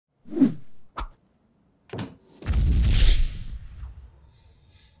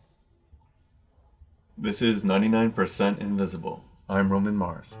This is 99% Invisible. I'm Roman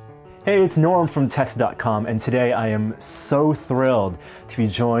Mars. Hey, it's Norm from Test.com, and today I am so thrilled to be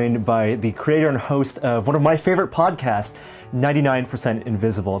joined by the creator and host of one of my favorite podcasts, 99%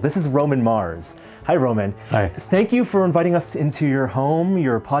 Invisible. This is Roman Mars. Hi, Roman. Hi. Thank you for inviting us into your home,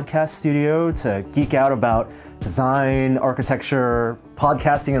 your podcast studio, to geek out about design, architecture,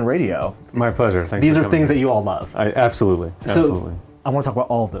 podcasting, and radio. My pleasure. Thanks. These are things that you all love. Absolutely. So, I want to talk about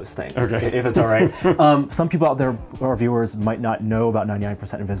all of those things, if it's all right. Some people out there, our viewers, might not know about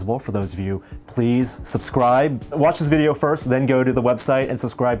 99% Invisible. For those of you, please subscribe. Watch this video first, then go to the website and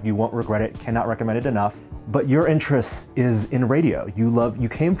subscribe. You won't regret it. Cannot recommend it enough. But your interest is in radio. You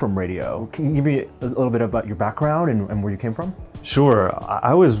came from radio. Can you give me a little bit about your background and where you came from? Sure.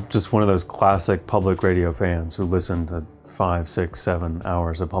 I was just one of those classic public radio fans who listened to 5, 6, 7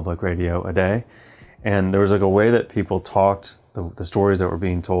 hours of public radio a day. And there was like a way that people talked, the stories that were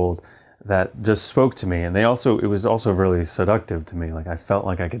being told, that just spoke to me. And it was also really seductive to me. Like, I felt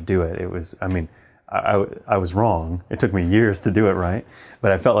like I could do it. I was wrong. It took me years to do it right,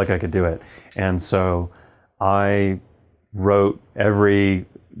 but I felt like I could do it. And so I wrote every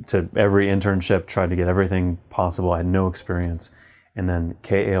internship, tried to get everything possible. I had no experience. And then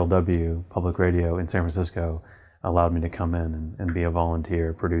KALW, public radio in San Francisco, allowed me to come in and be a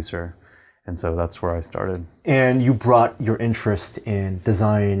volunteer producer. And so that's where I started. And you brought your interest in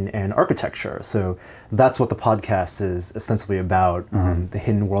design and architecture. So that's what the podcast is ostensibly about, the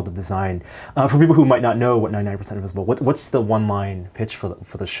hidden world of design. For people who might not know what 99% Invisible, what's the one-line pitch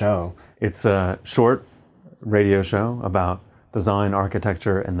for the show? It's a short radio show about design,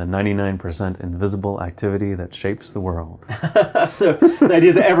 architecture, and the 99% invisible activity that shapes the world. So the idea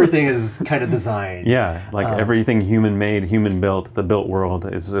is that everything is kind of design. Yeah, like everything human-made, human-built, the built world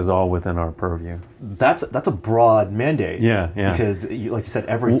is all within our purview. That's a broad mandate. Yeah. Because, like you said,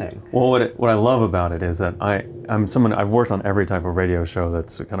 everything. Well, what I love about it is that I've worked on every type of radio show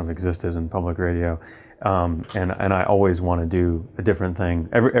that's kind of existed in public radio, and I always want to do a different thing.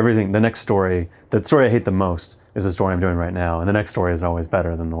 Everything. The story I hate the most is the story I'm doing right now, and the next story is always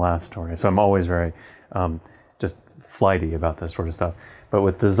better than the last story. So I'm always very just flighty about this sort of stuff. But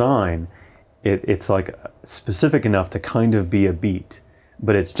with design, it's like specific enough to kind of be a beat,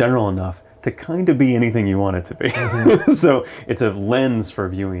 but it's general enough to kind of be anything you want it to be. So it's a lens for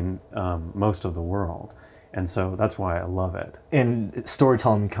viewing most of the world. And so that's why I love it. And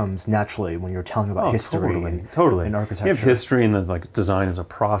storytelling comes naturally when you're telling about history totally. and architecture. You have history, and then like design is a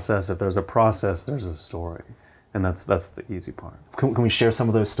process. If there's a process, there's a story. And that's the easy part. Can we share some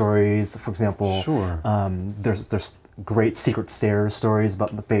of those stories? For example, sure. There's great secret stairs stories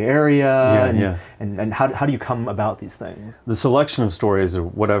about the Bay Area. And how do you come about these things? The selection of stories or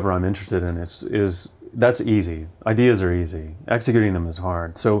whatever I'm interested in that's easy. Ideas are easy. Executing them is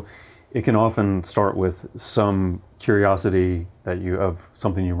hard. So it can often start with some curiosity of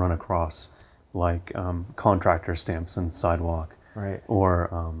something you run across, like contractor stamps in the sidewalk, right?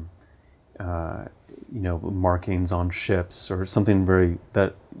 Or markings on ships, or something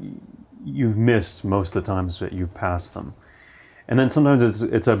that you've missed most of the times that you pass them. And then sometimes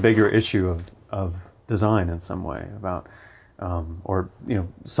it's a bigger issue of design in some way, about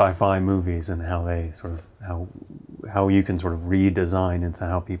sci-fi movies and how they sort of how you can sort of redesign into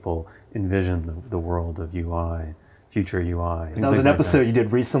how people envision the world of UI, future UI. That was an episode you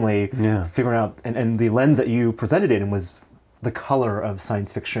did recently, figuring out, and the lens that you presented it in was the color of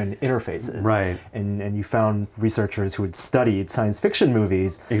science fiction interfaces. Right. And you found researchers who had studied science fiction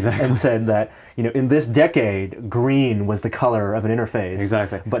movies exactly. and said that, in this decade, green was the color of an interface.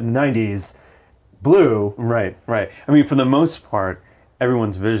 Exactly. But in the 90s, blue. Right. I mean, for the most part,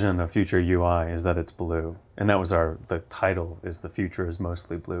 everyone's vision of future UI is that it's blue. And that was the title, is "The Future is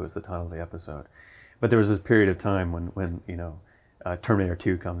Mostly Blue," is the title of the episode. But there was this period of time when Terminator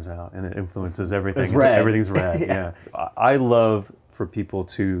 2 comes out, and it influences everything. It's red. Everything's red. Yeah. I love for people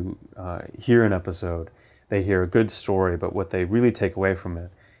to hear an episode. They hear a good story, but what they really take away from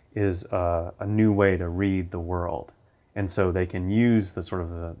it is a new way to read the world, and so they can use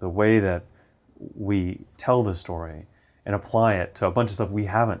the way that we tell the story and apply it to a bunch of stuff we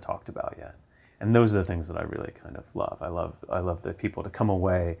haven't talked about yet. And those are the things that I really kind of love. I love the people to come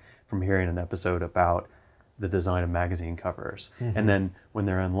away from hearing an episode about the design of magazine covers. Mm-hmm. And then when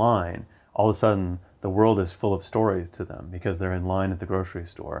they're in line, all of a sudden the world is full of stories to them because they're in line at the grocery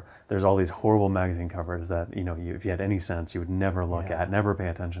store. There's all these horrible magazine covers that, if you had any sense, you would never look at, never pay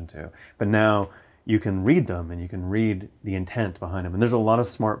attention to. But now you can read them, and you can read the intent behind them. And there's a lot of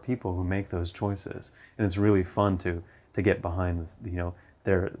smart people who make those choices. And it's really fun to get behind this,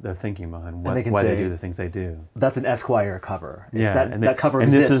 their thinking behind they can why say, they do the things they do. That's an Esquire cover. Yeah, That cover and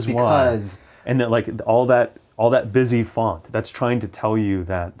exists this is because... why. And that, like, all that busy font, that's trying to tell you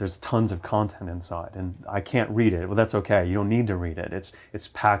that there's tons of content inside, and I can't read it. Well, that's okay. You don't need to read it. It's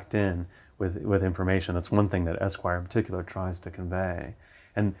packed in with information. That's one thing that Esquire in particular tries to convey.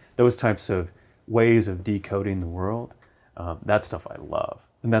 And those types of ways of decoding the world, that stuff I love.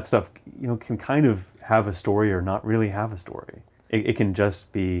 And that stuff, can kind of have a story or not really have a story. It can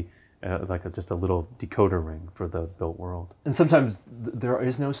just be just a little decoder ring for the built world. And sometimes there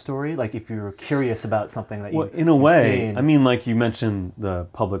is no story. Like if you're curious about something that in a way, I mean, like you mentioned the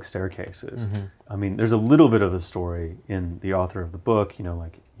public staircases. Mm-hmm. I mean, there's a little bit of the story in the author of the book.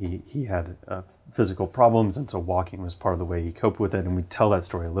 Like he had physical problems, and so walking was part of the way he coped with it, and we tell that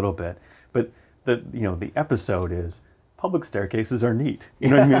story a little bit. But the episode is, public staircases are neat. You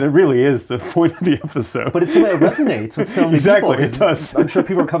know what I mean? That really is the point of the episode. But it resonates with so many exactly, people. It does. I'm sure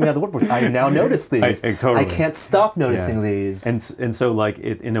people are coming out of the woodwork. I now notice these. Totally. I can't stop noticing these. And so, like,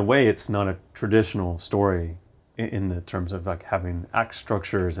 in a way, it's not a traditional story in the terms of like having act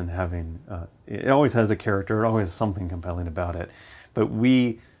structures and having, it always has a character, it always has something compelling about it. But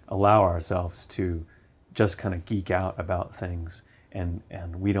we allow ourselves to just kind of geek out about things, and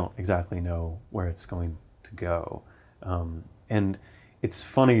we don't exactly know where it's going to go. And it's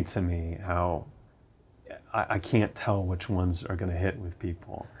funny to me how I can't tell which ones are going to hit with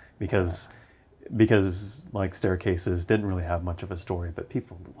people, because like Staircases didn't really have much of a story, but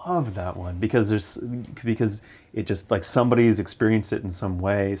people love that one because it just, like, somebody's experienced it in some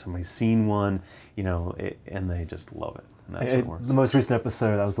way, somebody's seen one, and they just love it. And that's what works. The most recent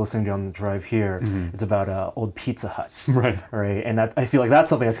episode I was listening to on the drive here, it's about old Pizza Huts. Right. And I feel like that's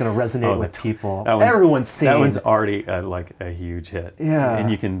something that's going to resonate with people. Everyone's seen. That one's already like a huge hit. Yeah. And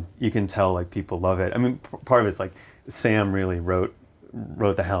you can tell, like, people love it. I mean, part of it's like Sam really wrote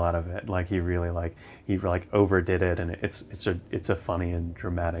the hell out of it. Like, he really overdid it, and it's a funny and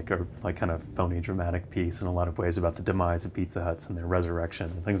dramatic, or like kind of phony dramatic piece in a lot of ways about the demise of Pizza Huts and their resurrection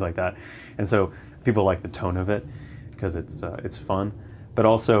and things like that. And so people like the tone of it because it's fun, but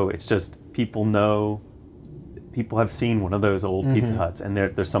also it's just people have seen one of those old Pizza Huts, and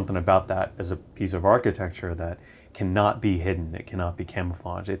there's something about that as a piece of architecture that cannot be hidden. It cannot be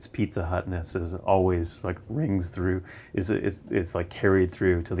camouflaged. Its Pizza Hutness is always, like, rings through. It's like carried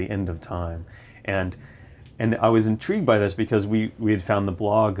through to the end of time, and I was intrigued by this because we had found the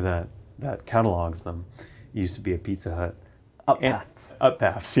blog that catalogs them. It used to be a Pizza Hut.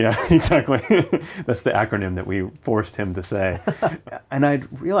 Uppaths, yeah, exactly. That's the acronym that we forced him to say. And I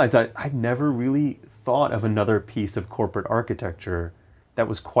realized I'd never really thought of another piece of corporate architecture that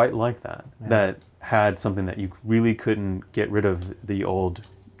was quite like that. Yeah. That had something that you really couldn't get rid of the old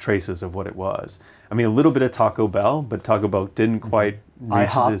traces of what it was. I mean, a little bit of Taco Bell, but Taco Bell didn't quite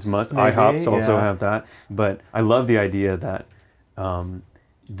reach as much. IHOPs also have that. But I love the idea that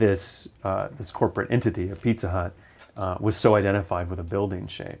this corporate entity, a Pizza Hut, was so identified with a building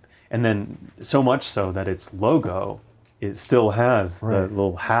shape. And then so much so that its logo, it still has the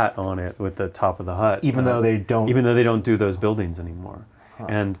little hat on it with the top of the hut. Even though they don't do those buildings anymore. Huh.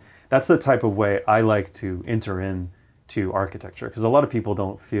 And that's the type of way I like to enter into architecture, because a lot of people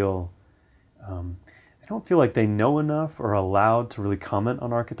don't feel like they know enough or allowed to really comment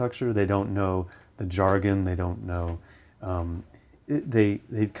on architecture. They don't know the jargon. They don't know. They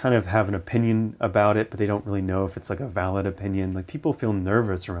kind of have an opinion about it, but they don't really know if it's like a valid opinion. Like, people feel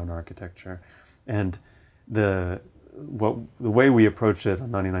nervous around architecture, and the way we approach it on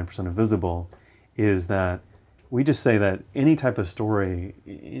 99% Invisible is that we just say that any type of story,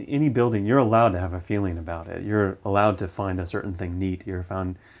 any building, you're allowed to have a feeling about it. You're allowed to find a certain thing neat. You're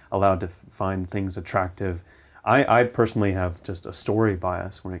allowed to find things attractive. I personally have just a story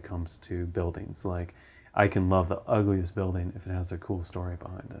bias when it comes to buildings. Like, I can love the ugliest building if it has a cool story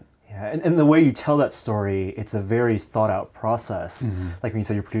behind it. Yeah, and the way you tell that story, it's a very thought-out process. Like when you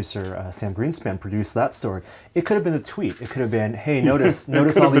said your producer, Sam Greenspan, produced that story. It could have been a tweet. It could have been, hey, notice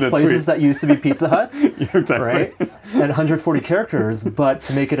all these places that used to be Pizza Huts, exactly. Right? And 140 characters, but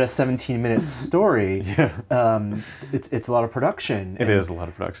to make it a 17-minute story, it's a lot of production. It is a lot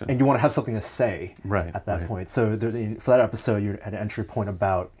of production. And you want to have something to say at that point. So for that episode, you had an entry point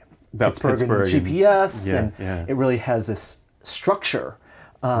about Pittsburgh and GPS, and it really has this structure.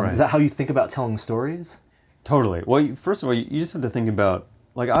 Is that how you think about telling stories? Totally. Well, first of all, you just have to think about,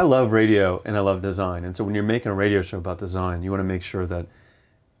 like, I love radio and I love design. And so when you're making a radio show about design, you want to make sure that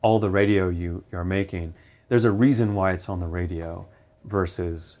all the radio you are making, there's a reason why it's on the radio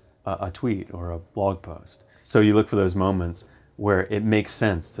versus a tweet or a blog post. So you look for those moments where it makes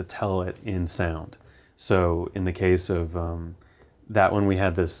sense to tell it in sound. So in the case of that when we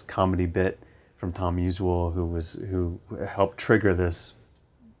had this comedy bit from Tom Usual, who helped trigger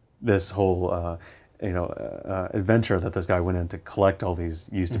this whole adventure that this guy went in to collect all these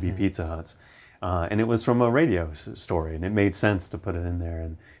used to be Pizza Huts, and it was from a radio story, and it made sense to put it in there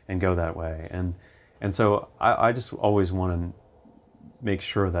and go that way, and so I just always want to make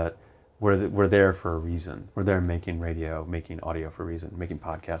sure that we're there for a reason. We're there making radio, making audio for a reason, making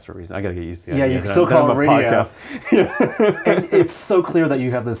podcasts for a reason. I gotta get used to the idea. Yeah, you can still call it radio. Podcast. And it's so clear that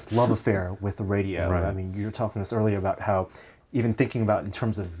you have this love affair with the radio. Right. I mean, you were talking to us earlier about how even thinking about in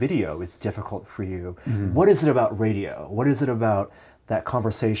terms of video is difficult for you. Mm-hmm. What is it about radio? What is it about that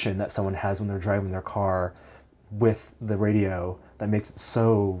conversation that someone has when they're driving their car with the radio that makes it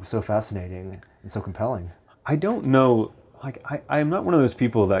so fascinating and so compelling? I don't know. Like, I'm not one of those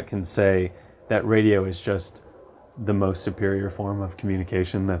people that can say that radio is just the most superior form of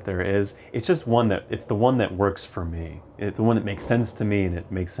communication that there is. It's just it's the one that works for me. It's the one that makes sense to me, and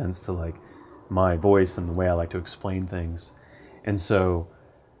it makes sense to like my voice and the way I like to explain things. And so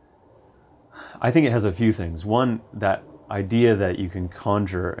I think it has a few things. One, that idea that you can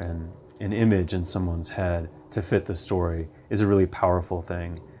conjure an image in someone's head to fit the story is a really powerful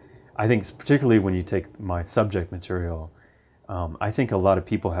thing. I think particularly when you take my subject material, I think a lot of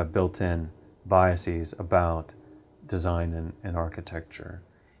people have built-in biases about design and architecture.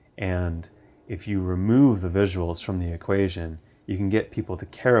 And if you remove the visuals from the equation, you can get people to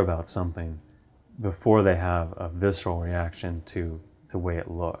care about something before they have a visceral reaction to the way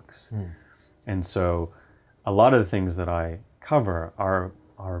it looks. And so a lot of the things that I cover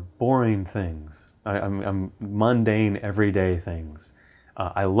are boring things. I'm mundane, everyday things.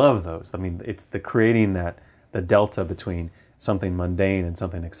 I love those. I mean, it's creating the delta between something mundane and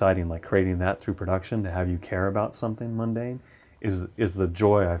something exciting, like creating that through production to have you care about something mundane is the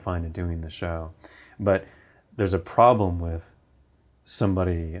joy I find in doing the show. But there's a problem with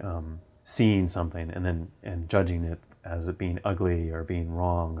somebody seeing something and judging it as it being ugly or being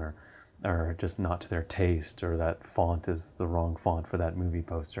wrong or just not to their taste, or that font is the wrong font for that movie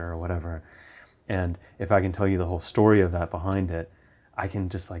poster or whatever. And if I can tell you the whole story of that behind it, I can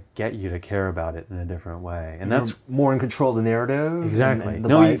just like get you to care about it in a different way, and that's more in control of the narrative. Exactly. And the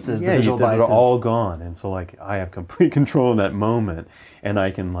biases, the visual biases. They're all gone, and so like I have complete control in that moment, and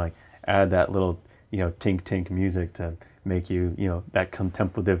I can like add that little tink tink music to make you that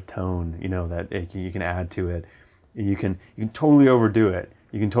contemplative tone that you can add to it. You can totally overdo it.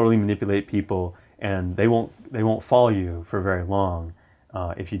 You can totally manipulate people, and they won't follow you for very long.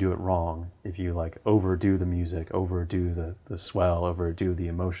 If you do it wrong, if you like overdo the music, overdo the swell, overdo the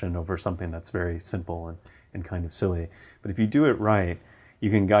emotion over something that's very simple and kind of silly. But if you do it right, you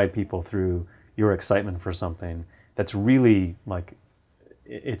can guide people through your excitement for something that's really like,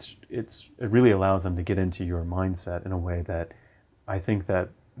 it really allows them to get into your mindset in a way that I think that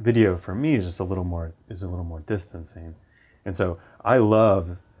video for me is just a little more distancing. And so I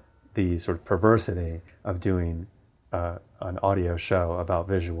love the sort of perversity of doing an audio show about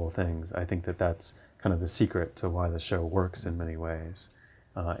visual things. I think that that's kind of the secret to why the show works in many ways.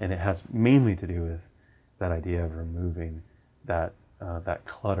 And it has mainly to do with that idea of removing that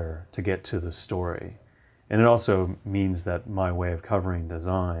clutter to get to the story. And it also means that my way of covering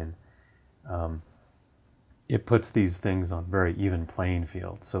design, it puts these things on very even playing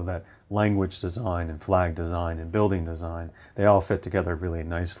field, so that language design and flag design and building design, they all fit together really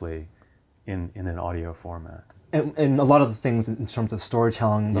nicely in an audio format. And a lot of the things in terms of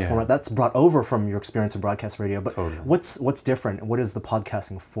storytelling, the format, that's brought over from your experience in broadcast radio. But totally. What's different? What does the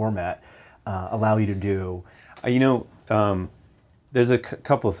podcasting format allow you to do? There's a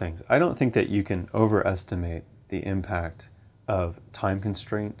couple of things. I don't think that you can overestimate the impact of time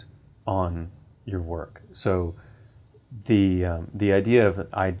constraint on your work. So the idea of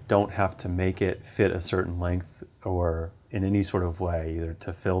I don't have to make it fit a certain length or in any sort of way, either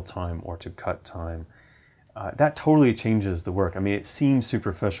to fill time or to cut time, that totally changes the work. I mean, it seems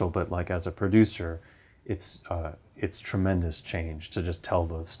superficial, but like as a producer, it's tremendous change to just tell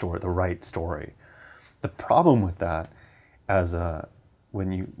the story, the right story. The problem with that,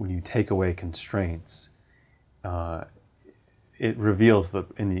 when you take away constraints, it reveals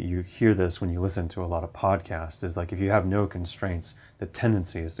and you hear this when you listen to a lot of podcasts, is like if you have no constraints, the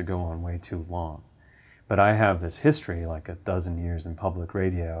tendency is to go on way too long. But I have this history, like a dozen years in public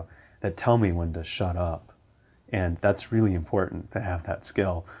radio, that tell me when to shut up. And that's really important to have that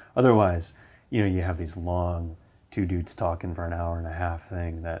skill. Otherwise, you have these long two dudes talking for an hour and a half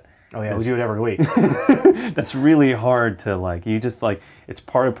thing that... Oh yeah, we do it every week. That's really hard to like, it's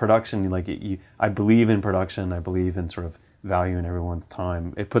part of production. I believe in production. I believe in sort of valuing everyone's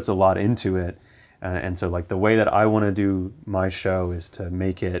time. It puts a lot into it. And so like the way that I want to do my show is to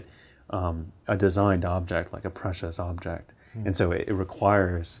make it a designed object, like a precious object. And so it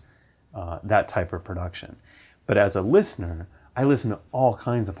requires that type of production. But as a listener, I listen to all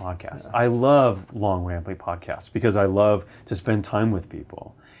kinds of podcasts. I love long rambling podcasts because I love to spend time with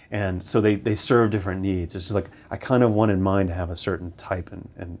people. And so they serve different needs. It's just like, I kind of want in mind to have a certain type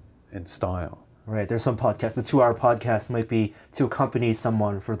and style. Right, there's some podcasts, the 2-hour podcast might be to accompany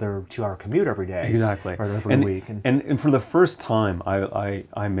someone for their 2-hour commute every day. Exactly. Or every week. And for the first time,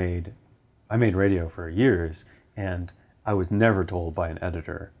 I made radio for years, and I was never told by an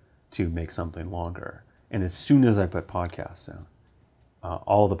editor to make something longer. And as soon as I put podcasts out,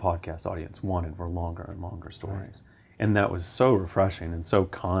 all the podcast audience wanted were longer and longer stories. Right. And that was so refreshing and so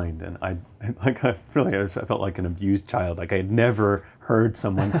kind. And I felt like an abused child. Like I had never heard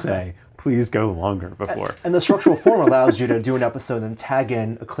someone say, please go longer before. And the structural form allows you to do an episode and tag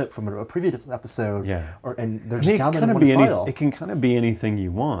in a clip from a previous episode. Yeah. And they're just downloading one file. It can kind of be anything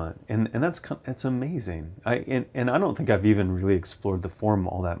you want. And that's amazing. And I don't think I've even really explored the form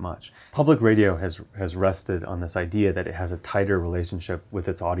all that much. Public radio has rested on this idea that it has a tighter relationship with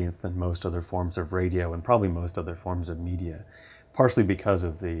its audience than most other forms of radio and probably most other forms of media, partially because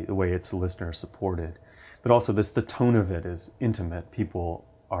of the way its listener supported. But also the tone of it is intimate. People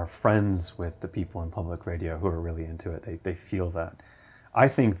are friends with the people in public radio who are really into it. They feel that. I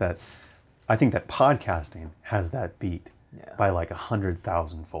think that podcasting has that beat by like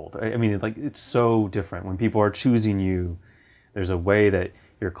 100,000-fold. I mean, it's so different. When people are choosing you, there's a way that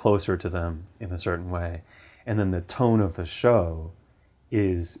you're closer to them in a certain way. And then the tone of the show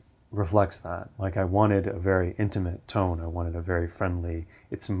reflects that. Like I wanted a very intimate tone. I wanted a very friendly,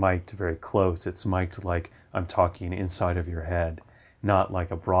 it's mic'd very close. It's mic'd like I'm talking inside of your head. Not like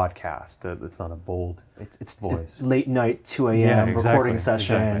a broadcast. It's not a bold voice. It's late night, 2 a.m. recording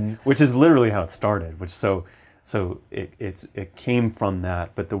session. Exactly. Which is literally how it started. So it came from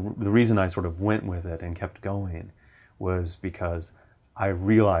that. But the reason I sort of went with it and kept going was because I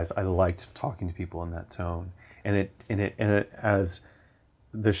realized I liked talking to people in that tone. And as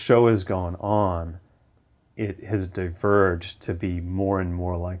the show has gone on, it has diverged to be more and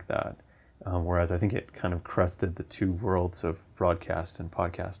more like that. Whereas I think it kind of crested the two worlds of broadcast and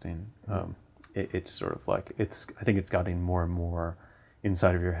podcasting. It's sort of like I think it's gotten more and more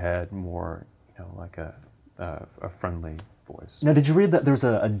inside of your head, more like a friendly voice. Now, did you read that there's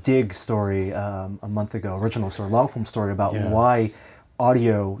a Dig story a month ago, original story, long form story about why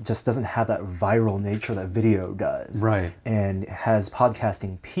audio just doesn't have that viral nature that video does, right? And has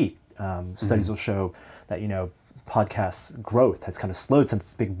podcasting peaked? Studies will show that podcast growth has kind of slowed since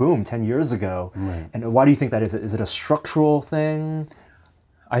its big boom 10 years ago. Right. And why do you think that is? Is it a structural thing?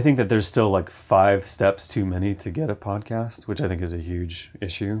 I think that there's still like 5 steps too many to get a podcast, which I think is a huge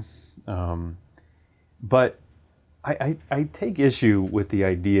issue. But I take issue with the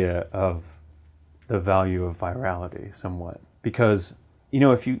idea of the value of virality somewhat, because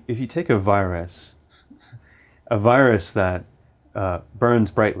if you take a virus that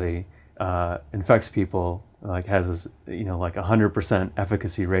burns brightly, infects people, like has this, like 100%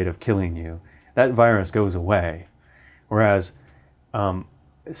 efficacy rate of killing you, that virus goes away. Whereas,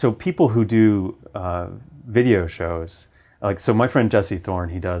 so people who do video shows, so my friend Jesse Thorne,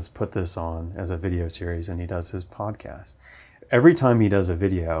 he does Put This On as a video series, and he does his podcast. Every time he does a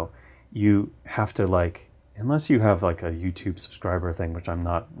video, you have to unless you have like a YouTube subscriber thing, which I'm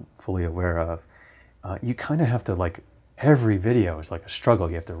not fully aware of, you kind of have to every video is like a struggle.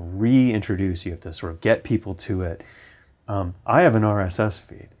 You have to reintroduce, you have to sort of get people to it. I have an RSS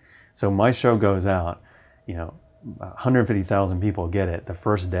feed. So my show goes out, 150,000 people get it the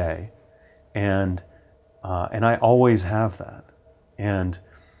first day. And I always have that. And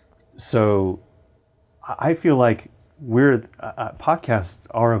so I feel like podcasts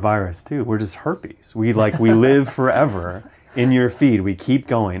are a virus too. We're just herpes. We live forever in your feed. We keep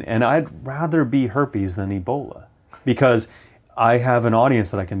going. And I'd rather be herpes than Ebola, because I have an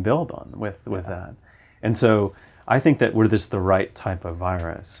audience that I can build on with that. And so I think that we're just the right type of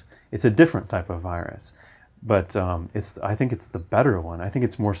virus. It's a different type of virus, but I think it's the better one. I think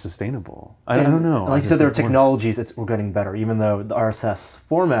it's more sustainable. I don't know. Like you said, there are technologies we're getting better, even though the RSS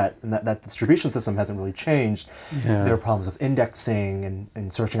format and that distribution system hasn't really changed. Yeah. There are problems with indexing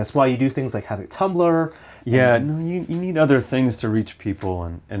and searching. That's why you do things like having Tumblr. Yeah, you need other things to reach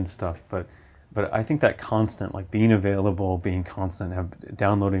people and stuff, but I think that constant, being available, being constant,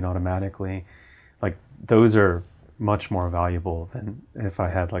 downloading automatically, those are much more valuable than if I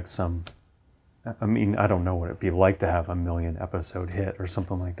had I don't know what it'd be like to have a 1 million episode hit or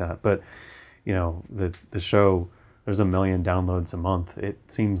something like that. But, the show, there's 1 million downloads a month. It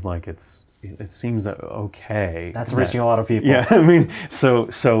seems like it's it seems okay. That's reaching a lot of people. Yeah, I mean, so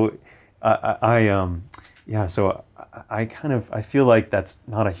I feel like that's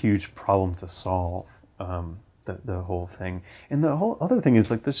not a huge problem to solve, the whole thing. And the whole other thing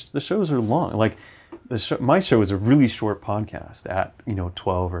is like the shows are long. Like my show is a really short podcast at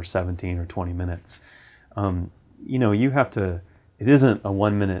 12 or 17 or 20 minutes. You have to. It isn't a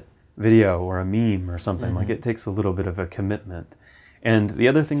 1 minute video or a meme or something. Mm-hmm. Like it takes a little bit of a commitment. And the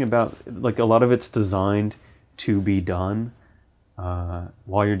other thing about like a lot of it's designed to be done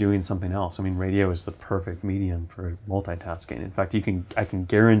while you're doing something else. I mean, radio is the perfect medium for multitasking. In fact, I can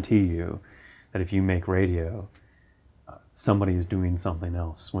guarantee you that if you make radio, somebody is doing something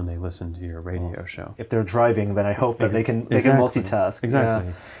else when they listen to your radio show. If they're driving, then I hope that they can multitask. Exactly.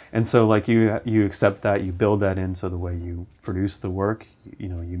 Yeah. And so like you accept that, you build that in, so the way you produce the work,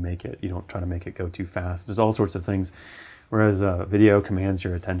 you make it, you don't try to make it go too fast. There's all sorts of things. Whereas video commands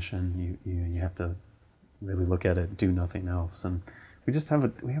your attention, you have to really look at it, do nothing else, and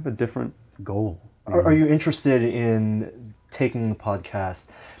we have a different goal. Are you interested in taking the podcast,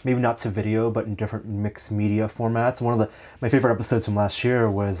 maybe not to video, but in different mixed media formats? One of my favorite episodes from last year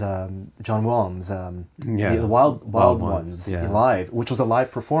was John Williams, the Wild Ones live, which was a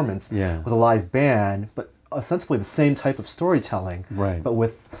live performance with a live band, but ostensibly the same type of storytelling, right, but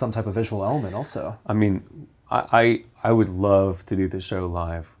with some type of visual element also. I mean, I would love to do the show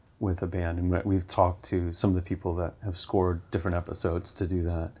live with a band, and we've talked to some of the people that have scored different episodes to do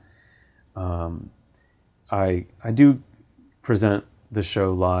that. I do present the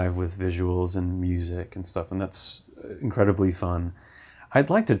show live with visuals and music and stuff, and that's incredibly fun. I'd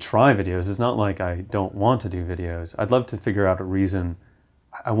like to try videos. It's not like I don't want to do videos. I'd love to figure out a reason.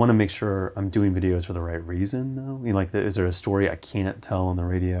 I want to make sure I'm doing videos for the right reason, though. I mean, like, is there a story I can't tell on the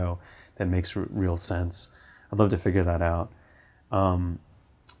radio that makes real sense? I'd love to figure that out. And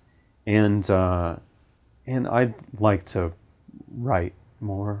I'd like to write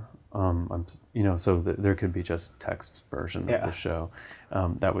more. So there could be just text version of the show.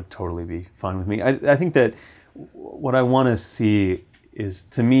 That would totally be fine with me. I think that what I want to see is,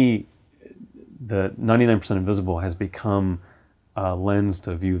 to me, the 99% Invisible has become a lens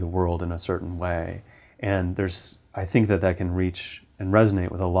to view the world in a certain way. And I think that can reach and resonate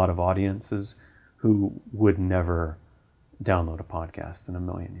with a lot of audiences who would never download a podcast in a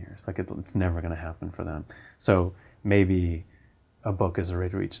million years. Like it's never going to happen for them. So maybe a book is the way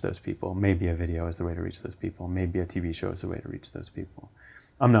to reach those people. Maybe a video is the way to reach those people. Maybe a TV show is the way to reach those people.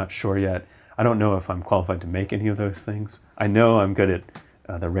 I'm not sure yet. I don't know if I'm qualified to make any of those things. I know I'm good at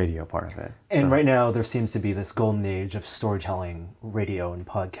the radio part of it. And right now there seems to be this golden age of storytelling, radio and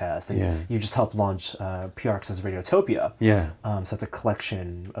podcast. And you just helped launch PRX's Radiotopia. Yeah. So it's a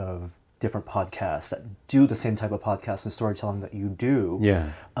collection of different podcasts that do the same type of podcast and storytelling that you do. Yeah.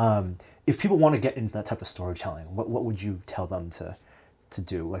 If people want to get into that type of storytelling, what would you tell them to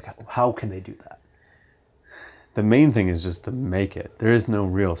do? Like, how can they do that? The main thing is just to make it. There is no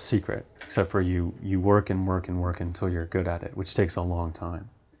real secret, except for you work and work and work until you're good at it, which takes a long time.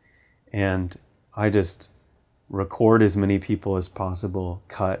 And I just record as many people as possible,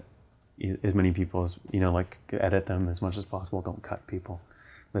 cut as many people as, like edit them as much as possible. Don't cut people,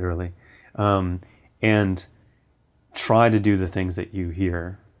 literally. And try to do the things that you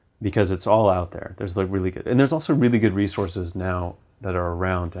hear, because it's all out there. There's like really good, and there's also really good resources now that are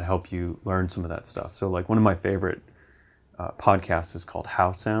around to help you learn some of that stuff. So like one of my favorite podcasts is called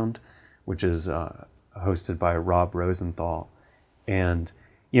How Sound, which is hosted by Rob Rosenthal. And,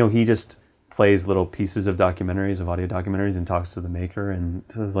 he just plays little pieces of documentaries, of audio documentaries, and talks to the maker. And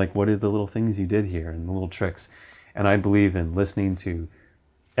so it's like, what are the little things you did here and the little tricks? And I believe in listening to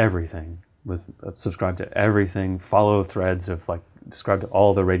everything, subscribe to everything, follow threads of like, subscribe to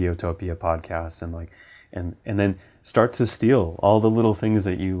all the Radiotopia podcasts, and like, and then start to steal all the little things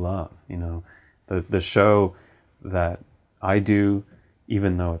that you love. The show that I do,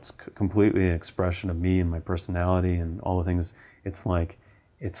 even though it's completely an expression of me and my personality and all the things, it's like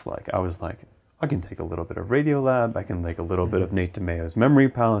I was like, I can take a little bit of Radiolab, I can take a little bit of Nate DeMeo's Memory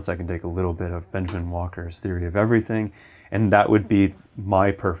Palace, I can take a little bit of Benjamin Walker's Theory of Everything, and that would be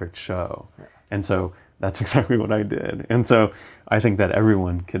my perfect show. And so that's exactly what I did. And so I think that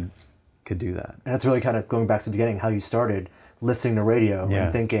everyone could do that. And it's really kind of going back to the beginning, how you started listening to radio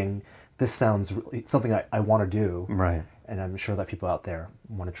and thinking, this sounds something I want to do. Right. And I'm sure that people out there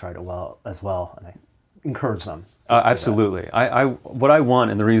want to try it as well. And I encourage them. Absolutely. What I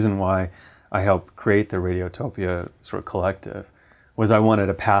want, and the reason why I helped create the Radiotopia sort of collective, was I wanted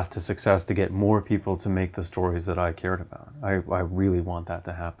a path to success to get more people to make the stories that I cared about. I really want that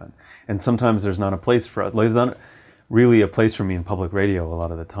to happen. And sometimes there's not a place for it. There's not really a place for me in public radio a lot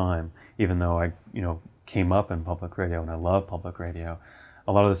of the time. even though I, came up in public radio and I love public radio.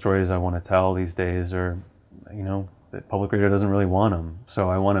 A lot of the stories I want to tell these days are, that public radio doesn't really want them. So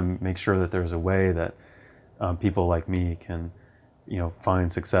I want to make sure that there's a way that people like me can,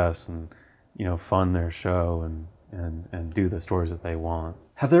 find success and, fund their show and do the stories that they want.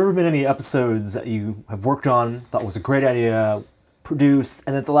 Have there ever been any episodes that you have worked on, thought was a great idea, produced,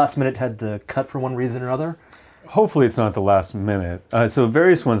 and at the last minute had to cut for one reason or other? Hopefully it's not the last minute. So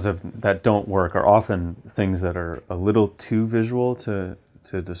various ones that don't work are often things that are a little too visual to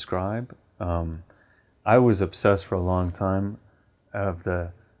describe. I was obsessed for a long time of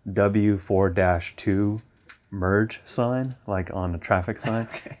the W4-2 merge sign, like on a traffic sign.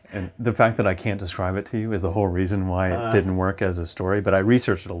 Okay. And the fact that I can't describe it to you is the whole reason why it didn't work as a story, but I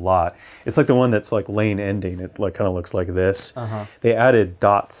researched it a lot. It's like the one that's like lane ending. It like kind of looks like this. They added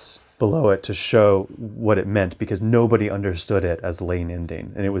dots below it to show what it meant because nobody understood it as lane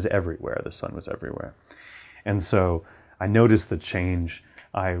ending, and it was everywhere. The sun was everywhere. And so I noticed the change.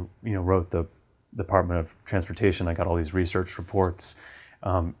 I wrote the Department of Transportation. I got all these research reports.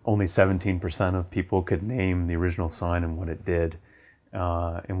 Only 17% of people could name the original sign and what it did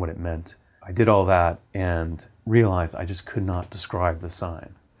and what it meant. I did all that and realized I just could not describe the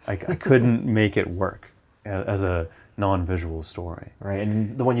sign. I couldn't make it work as a non-visual story. Right,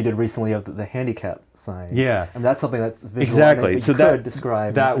 and the one you did recently of the handicap sign. Yeah. And that's something that's visual. Exactly. So that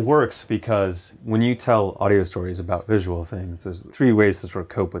describe. That works because when you tell audio stories about visual things, there's three ways to sort of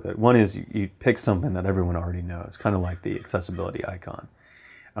cope with it. One is you pick something that everyone already knows, kind of like the accessibility icon.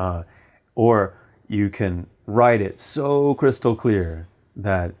 Or you can write it so crystal clear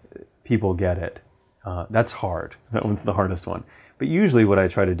that people get it. That's hard. That one's the hardest one. But usually what I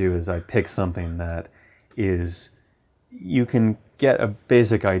try to do is I pick something that is, you can get a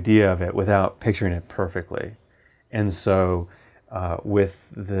basic idea of it without picturing it perfectly. And so with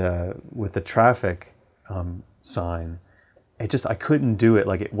the traffic sign, I couldn't do it.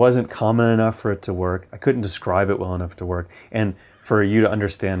 Like, it wasn't common enough for it to work. I couldn't describe it well enough to work. And for you to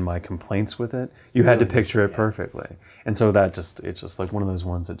understand my complaints with it, you had to picture it perfectly. And so it's just like one of those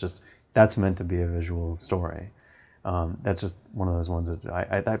ones that's meant to be a visual story. That's just one of those ones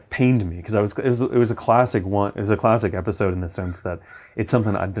that pained me because it was a classic one. It was a classic episode in the sense that it's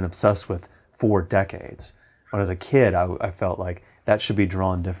something I'd been obsessed with for decades. When I was a kid, I felt like that should be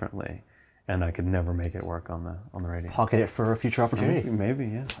drawn differently, and I could never make it work on the radio. Pocket it for a future opportunity. Maybe,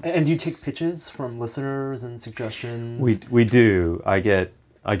 yeah. And do you take pitches from listeners and suggestions? We do. I get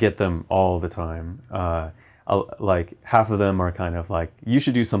them all the time. Like half of them are kind of like, you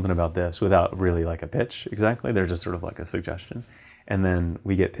should do something about this, without really like a pitch exactly. They're just sort of like a suggestion. And then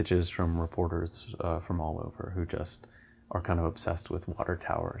we get pitches from reporters from all over who just are kind of obsessed with water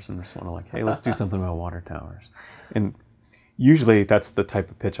towers and just want to like, hey, let's do something about water towers. And usually that's the type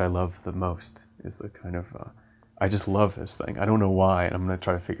of pitch I love the most, is the kind of, I just love this thing. I don't know why, and I'm going to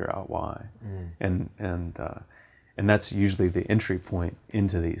try to figure out why. And that's usually the entry point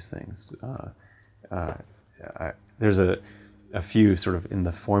into these things. There's a few sort of in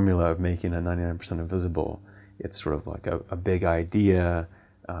the formula of making a 99% invisible. It's sort of like a big idea,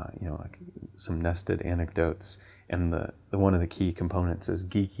 like some nested anecdotes, and the one of the key components is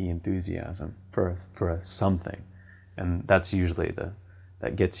geeky enthusiasm for a something, and that's usually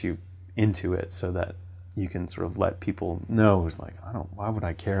that gets you into it, so that you can sort of let people know. It's like, why would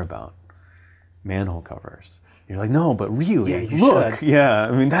I care about manhole covers? You're like, no, but really, look, should. Yeah,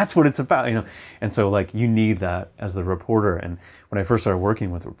 I mean, that's what it's about, And so, like, you need that as the reporter. And when I first started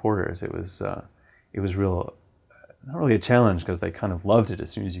working with reporters, it was not really a challenge, because they kind of loved it as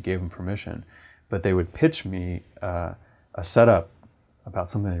soon as you gave them permission. But they would pitch me a setup about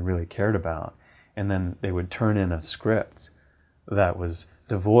something they really cared about, and then they would turn in a script that was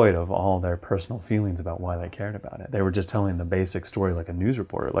devoid of all their personal feelings about why they cared about it. They were just telling the basic story like a news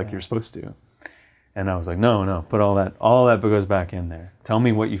reporter, like you're supposed to. And I was like, no, put all that goes back in there. Tell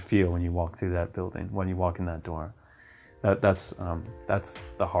me what you feel when you walk through that building, when you walk in that door. That's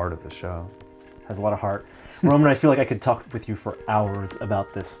the heart of the show. Has a lot of heart. Roman, I feel like I could talk with you for hours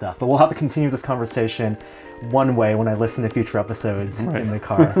about this stuff, but we'll have to continue this conversation one way when I listen to future episodes in the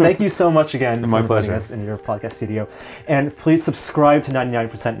car. Thank you so much again for inviting us in your podcast studio. And please subscribe to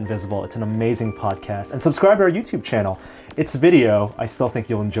 99% Invisible. It's an amazing podcast. And subscribe to our YouTube channel. It's video. I still think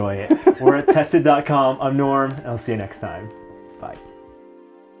you'll enjoy it. We're at tested.com. I'm Norm, and I'll see you next time.